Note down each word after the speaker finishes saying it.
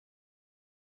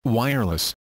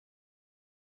Wireless.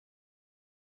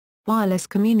 Wireless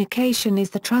communication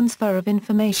is the transfer of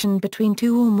information between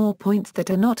two or more points that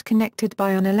are not connected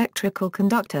by an electrical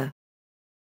conductor.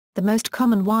 The most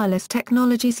common wireless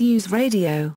technologies use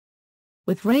radio.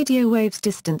 With radio waves,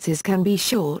 distances can be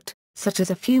short, such as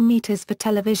a few meters for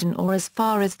television or as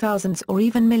far as thousands or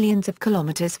even millions of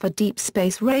kilometers for deep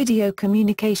space radio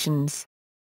communications.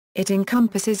 It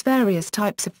encompasses various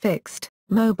types of fixed,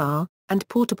 mobile, and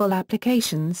portable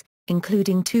applications,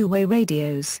 including two-way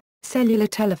radios, cellular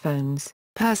telephones,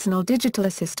 personal digital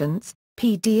assistants,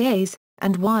 PDAs,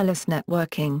 and wireless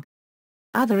networking.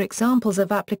 Other examples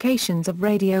of applications of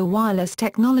radio wireless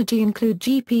technology include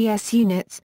GPS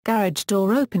units, garage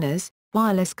door openers,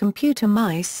 wireless computer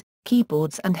mice,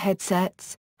 keyboards and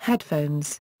headsets,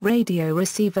 headphones, radio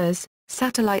receivers,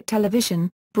 satellite television,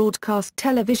 broadcast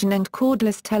television and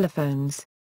cordless telephones.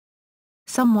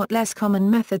 Somewhat less common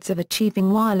methods of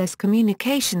achieving wireless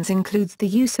communications includes the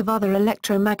use of other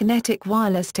electromagnetic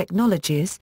wireless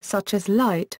technologies, such as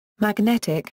light,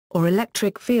 magnetic, or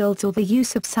electric fields, or the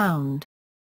use of sound.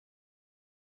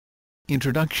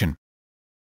 Introduction.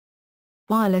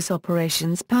 Wireless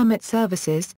operations permit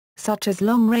services, such as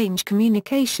long-range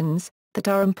communications, that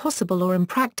are impossible or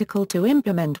impractical to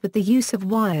implement with the use of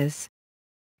wires.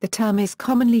 The term is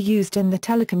commonly used in the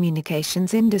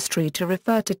telecommunications industry to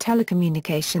refer to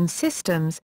telecommunications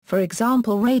systems, for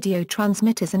example radio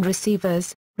transmitters and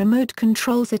receivers, remote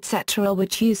controls etc.,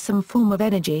 which use some form of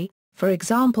energy, for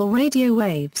example radio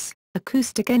waves,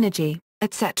 acoustic energy,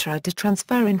 etc., to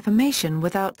transfer information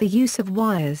without the use of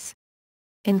wires.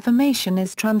 Information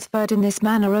is transferred in this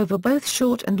manner over both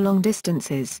short and long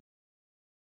distances.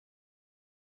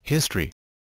 History.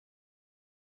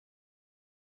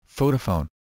 Photophone.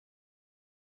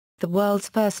 The world's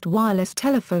first wireless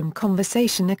telephone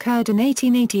conversation occurred in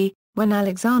 1880, when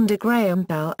Alexander Graham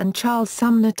Bell and Charles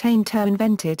Sumner Tainter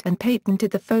invented and patented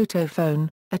the photophone,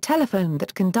 a telephone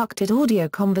that conducted audio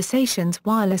conversations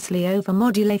wirelessly over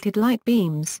modulated light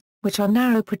beams, which are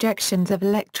narrow projections of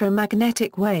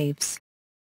electromagnetic waves.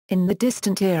 In the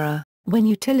distant era, when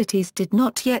utilities did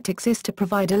not yet exist to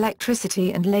provide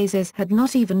electricity and lasers had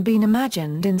not even been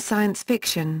imagined in science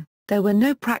fiction, there were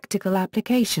no practical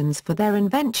applications for their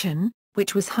invention,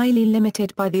 which was highly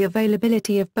limited by the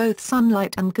availability of both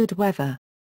sunlight and good weather.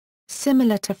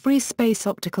 Similar to free space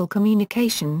optical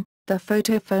communication, the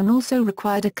photophone also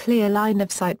required a clear line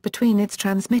of sight between its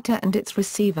transmitter and its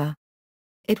receiver.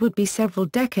 It would be several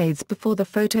decades before the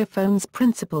photophone's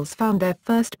principles found their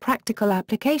first practical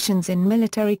applications in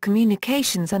military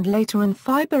communications and later in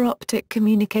fiber optic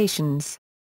communications.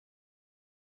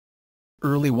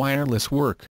 Early wireless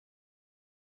work.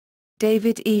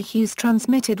 David E. Hughes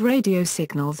transmitted radio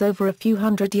signals over a few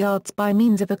hundred yards by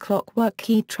means of a clockwork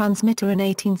keyed transmitter in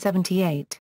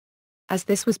 1878. As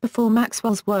this was before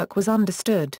Maxwell's work was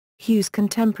understood, Hughes'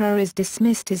 contemporaries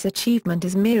dismissed his achievement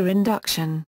as mere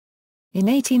induction. In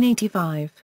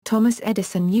 1885, Thomas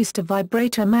Edison used a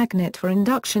vibrator magnet for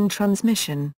induction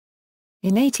transmission.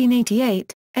 In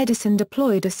 1888, Edison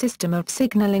deployed a system of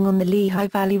signaling on the Lehigh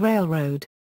Valley Railroad.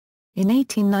 In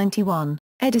 1891,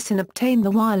 Edison obtained the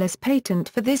wireless patent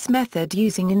for this method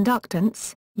using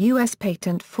inductance, U.S.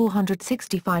 Patent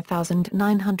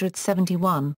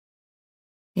 465971.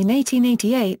 In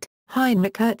 1888,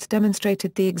 Heinrich Hertz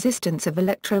demonstrated the existence of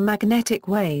electromagnetic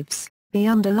waves, the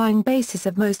underlying basis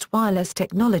of most wireless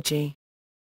technology.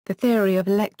 The theory of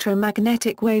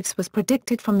electromagnetic waves was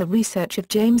predicted from the research of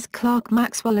James Clerk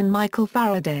Maxwell and Michael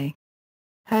Faraday.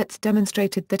 Hertz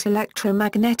demonstrated that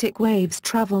electromagnetic waves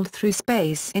traveled through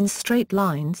space in straight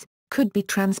lines, could be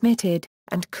transmitted,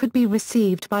 and could be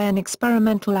received by an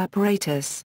experimental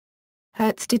apparatus.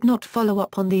 Hertz did not follow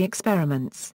up on the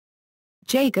experiments.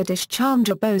 Jagadish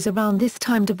Chandra Bose around this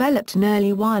time developed an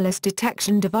early wireless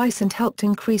detection device and helped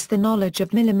increase the knowledge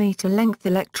of millimeter-length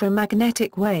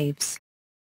electromagnetic waves.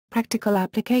 Practical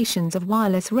applications of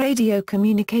wireless radio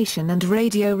communication and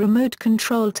radio remote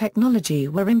control technology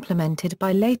were implemented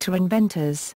by later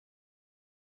inventors.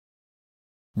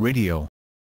 Radio.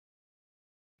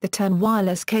 The term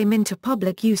wireless came into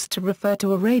public use to refer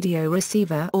to a radio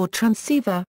receiver or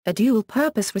transceiver, a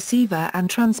dual-purpose receiver and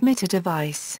transmitter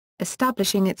device,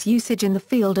 establishing its usage in the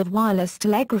field of wireless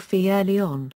telegraphy early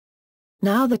on.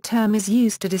 Now the term is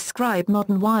used to describe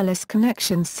modern wireless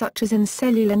connections such as in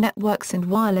cellular networks and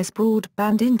wireless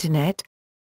broadband internet.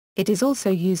 It is also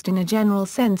used in a general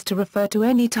sense to refer to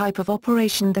any type of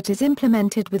operation that is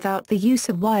implemented without the use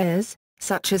of wires,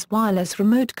 such as wireless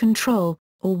remote control,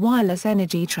 or wireless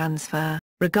energy transfer,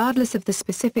 regardless of the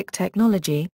specific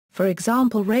technology, for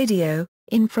example radio,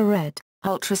 infrared,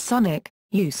 ultrasonic,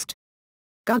 used.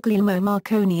 Guglielmo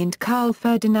Marconi and Carl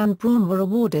Ferdinand Braun were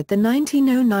awarded the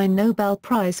 1909 Nobel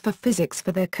Prize for Physics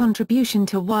for their contribution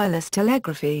to wireless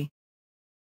telegraphy.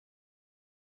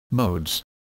 Modes.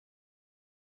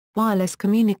 Wireless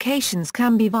communications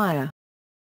can be via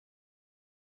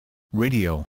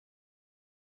Radio.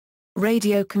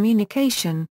 radio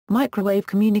communication, microwave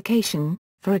communication,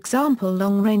 for example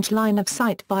long-range line of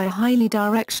sight via highly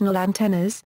directional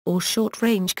antennas, or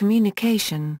short-range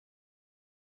communication.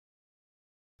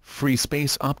 Free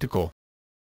space optical.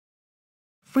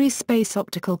 Free space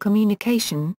optical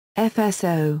communication,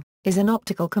 FSO, is an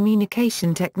optical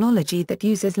communication technology that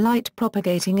uses light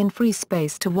propagating in free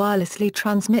space to wirelessly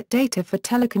transmit data for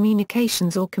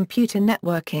telecommunications or computer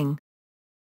networking.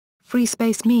 Free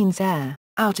space means air,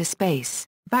 outer space,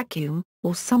 vacuum,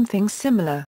 or something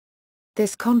similar.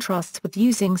 This contrasts with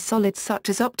using solids such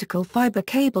as optical fiber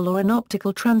cable or an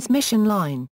optical transmission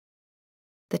line.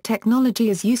 The technology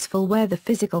is useful where the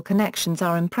physical connections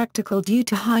are impractical due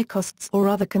to high costs or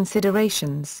other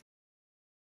considerations.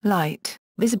 Light,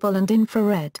 visible and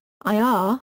infrared,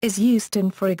 IR, is used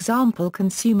in, for example,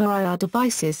 consumer IR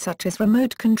devices such as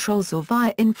remote controls or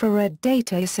via infrared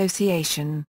data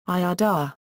association,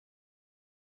 IRDA.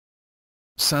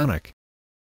 Sonic.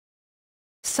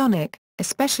 Sonic,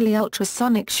 especially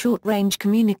ultrasonic short-range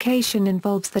communication,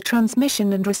 involves the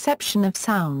transmission and reception of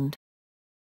sound.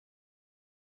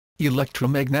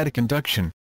 Electromagnetic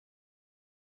induction.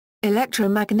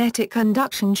 Electromagnetic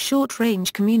conduction,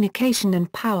 short-range communication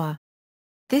and power.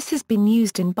 This has been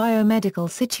used in biomedical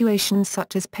situations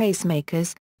such as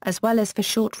pacemakers, as well as for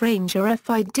short-range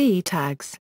RFID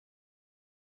tags.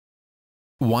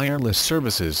 Wireless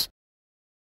services.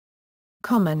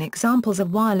 Common examples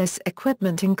of wireless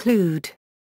equipment include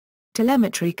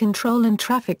telemetry control and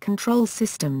traffic control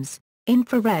systems,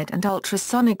 infrared and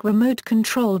ultrasonic remote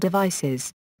control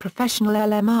devices, professional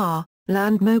LMR,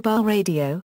 land mobile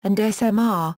radio, and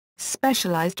SMR,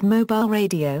 specialized mobile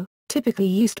radio, typically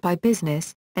used by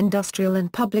business, industrial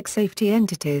and public safety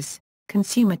entities,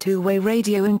 consumer two-way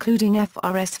radio including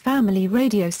FRS Family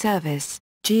Radio Service,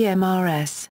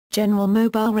 GMRS, General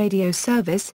Mobile Radio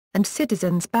Service, and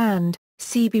Citizens Band,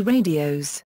 CB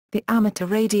radios, the Amateur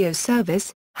Radio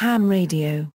Service, ham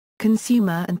radio,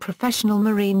 consumer and professional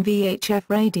marine VHF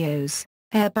radios,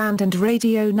 airband and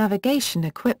radio navigation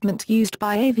equipment used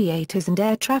by aviators and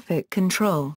air traffic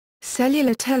control,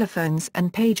 cellular telephones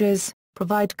and pagers,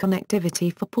 provide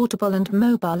connectivity for portable and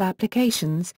mobile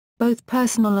applications, both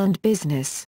personal and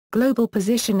business. Global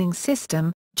Positioning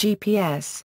System,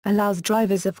 GPS, allows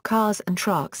drivers of cars and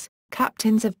trucks,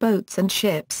 captains of boats and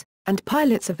ships, and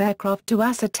pilots of aircraft to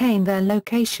ascertain their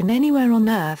location anywhere on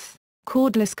Earth.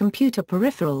 Cordless computer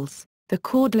peripherals, the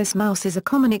cordless mouse is a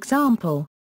common example.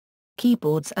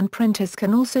 Keyboards and printers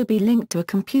can also be linked to a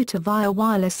computer via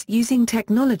wireless using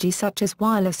technology such as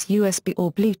wireless USB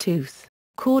or Bluetooth.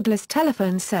 Cordless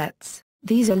telephone sets,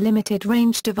 these are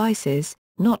limited-range devices,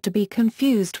 not to be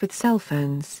confused with cell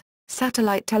phones.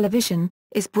 Satellite television,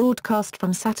 is broadcast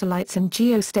from satellites in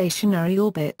geostationary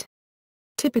orbit.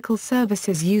 Typical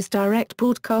services use direct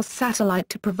broadcast satellite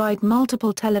to provide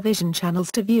multiple television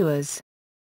channels to viewers.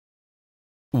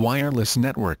 Wireless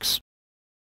networks.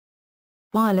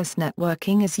 Wireless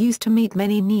networking is used to meet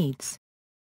many needs.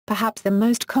 Perhaps the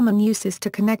most common use is to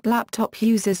connect laptop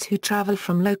users who travel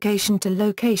from location to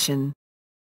location.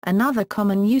 Another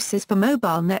common use is for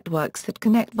mobile networks that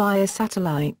connect via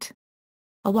satellite.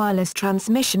 A wireless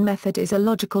transmission method is a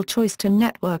logical choice to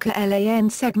network a LAN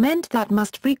segment that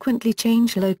must frequently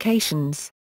change locations.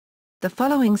 The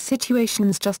following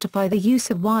situations justify the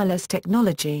use of wireless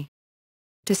technology.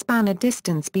 To span a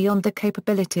distance beyond the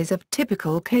capabilities of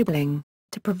typical cabling,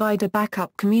 to provide a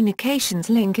backup communications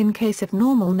link in case of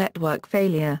normal network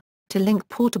failure, to link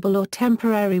portable or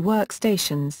temporary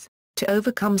workstations, to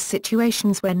overcome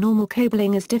situations where normal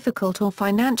cabling is difficult or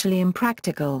financially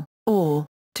impractical, or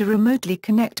to remotely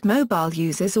connect mobile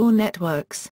users or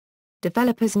networks.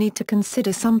 Developers need to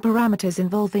consider some parameters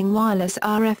involving wireless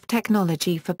RF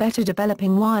technology for better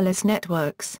developing wireless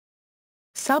networks.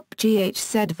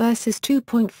 Sub-GHz versus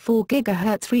 2.4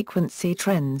 GHz frequency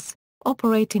trends,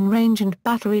 operating range and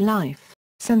battery life,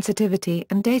 sensitivity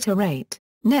and data rate,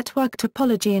 network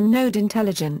topology and node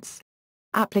intelligence.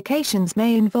 Applications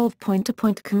may involve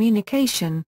point-to-point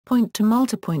communication,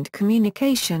 point-to-multipoint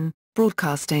communication,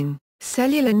 broadcasting,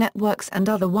 cellular networks and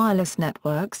other wireless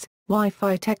networks,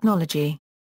 Wi-Fi technology.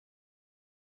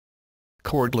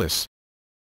 Cordless.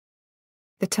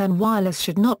 The term wireless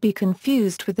should not be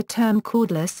confused with the term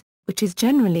cordless, which is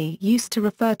generally used to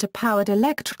refer to powered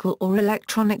electrical or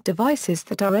electronic devices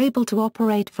that are able to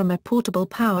operate from a portable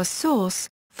power source,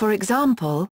 for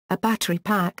example, a battery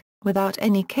pack, without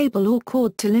any cable or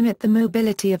cord to limit the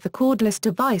mobility of the cordless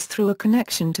device through a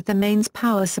connection to the mains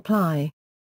power supply.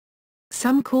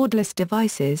 Some cordless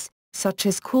devices, such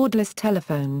as cordless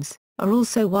telephones, are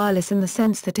also wireless in the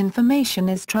sense that information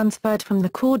is transferred from the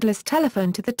cordless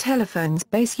telephone to the telephone's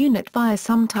base unit via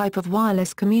some type of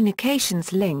wireless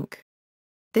communications link.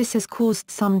 This has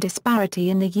caused some disparity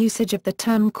in the usage of the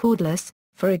term cordless,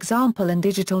 for example in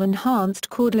digital enhanced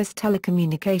cordless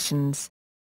telecommunications.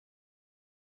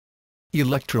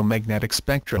 Electromagnetic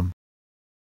spectrum.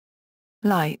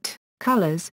 Light,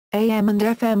 colors, AM and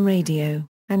FM radio,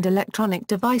 and electronic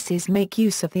devices make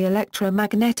use of the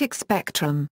electromagnetic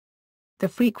spectrum. The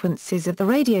frequencies of the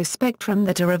radio spectrum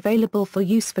that are available for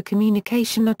use for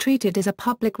communication are treated as a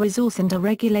public resource and are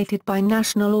regulated by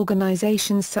national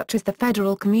organizations such as the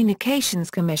Federal Communications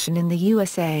Commission in the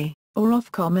USA, or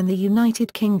Ofcom in the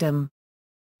United Kingdom.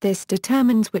 This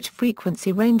determines which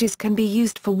frequency ranges can be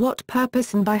used for what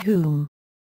purpose and by whom.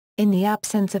 In the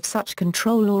absence of such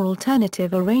control or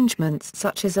alternative arrangements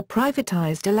such as a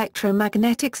privatized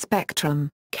electromagnetic spectrum,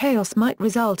 chaos might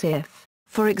result if,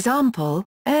 for example,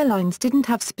 airlines didn't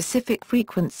have specific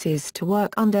frequencies to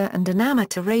work under and an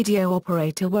amateur radio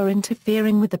operator were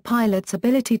interfering with the pilot's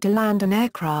ability to land an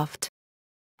aircraft.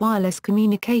 Wireless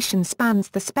communication spans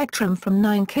the spectrum from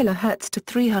 9 kHz to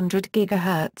 300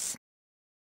 GHz.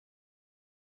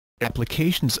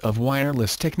 Applications of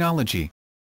wireless technology.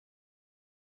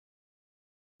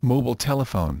 Mobile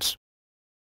telephones.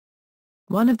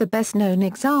 One of the best-known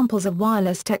examples of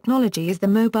wireless technology is the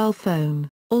mobile phone,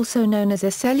 also known as a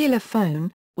cellular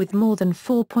phone, with more than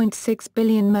 4.6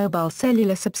 billion mobile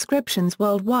cellular subscriptions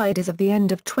worldwide as of the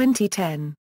end of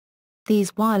 2010.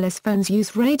 These wireless phones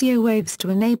use radio waves to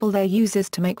enable their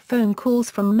users to make phone calls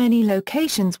from many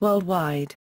locations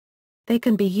worldwide. They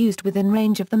can be used within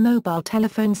range of the mobile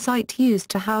telephone site used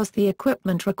to house the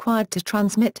equipment required to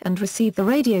transmit and receive the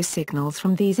radio signals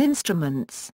from these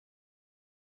instruments.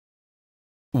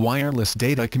 Wireless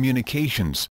data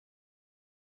communications.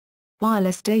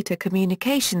 Wireless data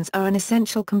communications are an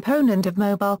essential component of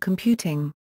mobile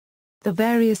computing. The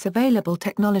various available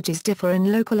technologies differ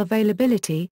in local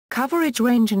availability, coverage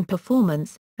range and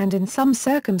performance, and in some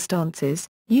circumstances,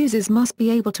 users must be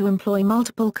able to employ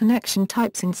multiple connection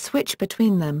types and switch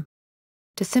between them.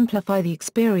 To simplify the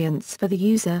experience for the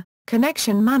user,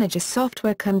 Connection Manager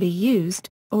software can be used,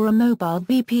 or a mobile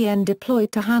VPN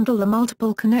deployed to handle the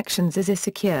multiple connections as a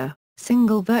secure,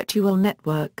 single virtual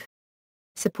network.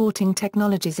 Supporting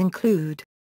technologies include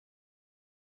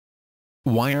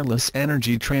Wireless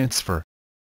energy transfer.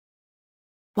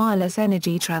 Wireless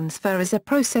energy transfer is a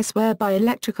process whereby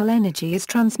electrical energy is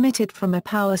transmitted from a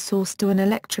power source to an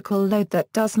electrical load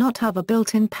that does not have a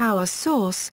built-in power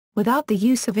source, without the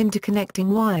use of interconnecting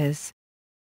wires.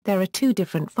 There are two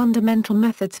different fundamental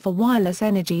methods for wireless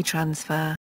energy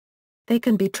transfer. They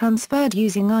can be transferred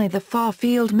using either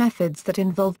far-field methods that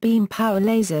involve beam power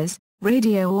lasers,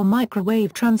 radio or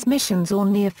microwave transmissions, or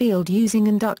near-field using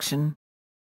induction.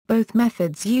 Both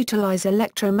methods utilize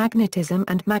electromagnetism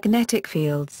and magnetic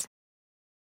fields.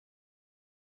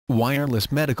 Wireless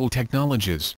medical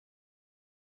technologies.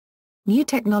 New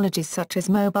technologies such as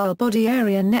mobile body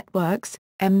area networks,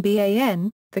 MBAN,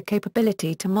 the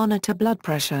capability to monitor blood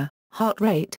pressure, heart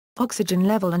rate, oxygen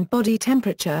level and body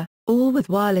temperature, all with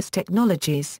wireless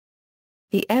technologies.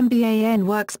 The MBAN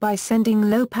works by sending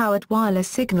low-powered wireless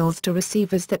signals to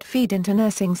receivers that feed into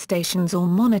nursing stations or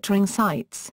monitoring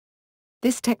sites.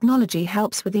 This technology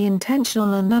helps with the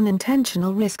intentional and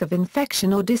unintentional risk of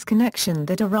infection or disconnection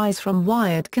that arise from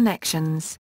wired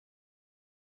connections.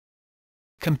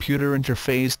 Computer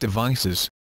interface devices.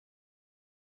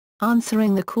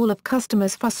 Answering the call of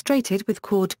customers frustrated with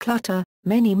cord clutter,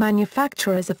 many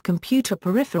manufacturers of computer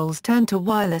peripherals turn to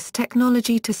wireless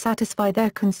technology to satisfy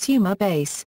their consumer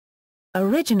base.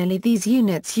 Originally these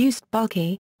units used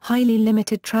bulky, highly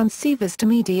limited transceivers to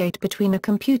mediate between a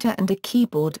computer and a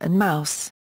keyboard and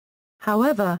mouse.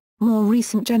 However, more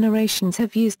recent generations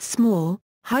have used small,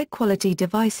 high-quality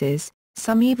devices,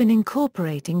 some even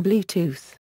incorporating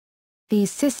Bluetooth. These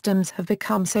systems have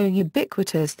become so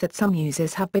ubiquitous that some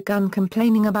users have begun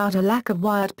complaining about a lack of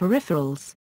wired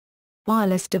peripherals.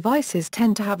 Wireless devices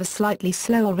tend to have a slightly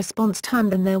slower response time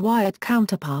than their wired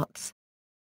counterparts.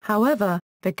 However,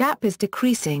 the gap is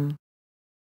decreasing.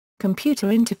 Computer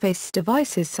interface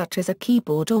devices such as a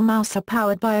keyboard or mouse are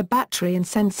powered by a battery and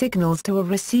send signals to a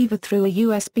receiver through a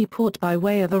USB port by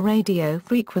way of a radio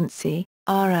frequency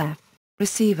 (RF)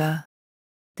 receiver.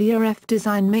 The RF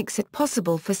design makes it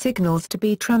possible for signals to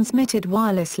be transmitted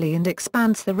wirelessly and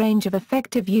expands the range of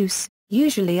effective use,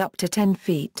 usually up to 10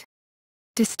 feet.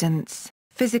 Distance,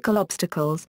 physical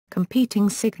obstacles, competing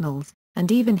signals,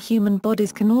 and even human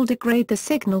bodies can all degrade the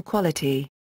signal quality.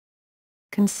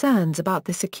 Concerns about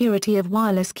the security of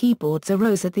wireless keyboards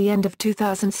arose at the end of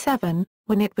 2007,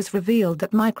 when it was revealed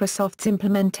that Microsoft's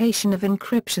implementation of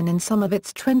encryption in some of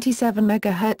its 27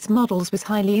 MHz models was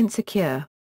highly insecure.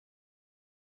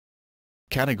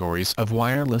 Categories of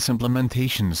wireless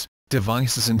implementations,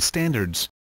 devices and standards.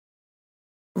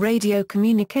 Radio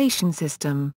communication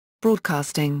system,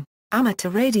 broadcasting, amateur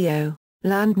radio,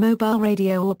 land mobile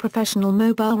radio or professional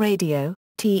mobile radio,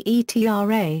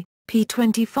 TETRA,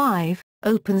 P25,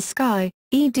 Open Sky,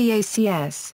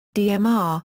 EDACS,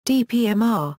 DMR,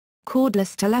 DPMR,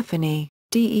 cordless telephony,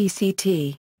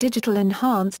 DECT, digital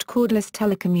enhanced cordless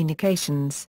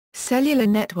telecommunications, cellular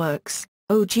networks,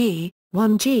 OG,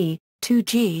 1G,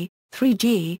 2G,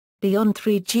 3G, beyond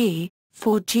 3G,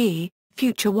 4G,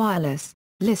 future wireless,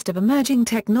 list of emerging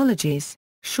technologies,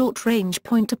 short-range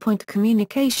point-to-point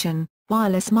communication,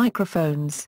 wireless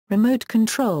microphones, remote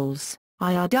controls,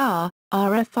 IRDAR,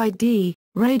 RFID,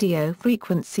 radio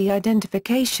frequency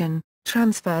identification,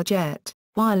 transfer jet,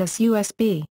 wireless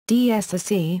USB,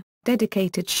 DSRC,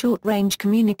 dedicated short-range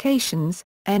communications,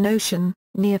 N-Ocean,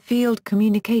 near-field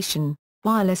communication,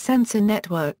 wireless sensor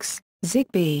networks,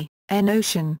 Zigbee,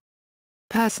 N-Ocean.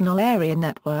 Personal area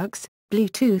networks,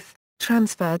 Bluetooth,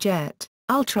 transfer jet,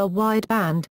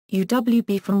 ultra-wideband,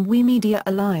 UWB from We Media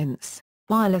Alliance,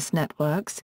 wireless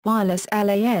networks, wireless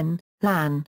LAN,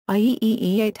 LAN,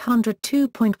 IEEE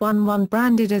 802.11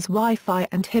 branded as Wi-Fi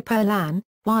and Hippo LAN,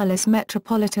 wireless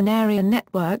metropolitan area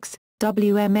networks,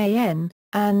 WMAN,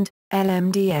 and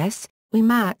LMDS,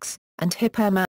 WiMAX, and HIPPO-MAX.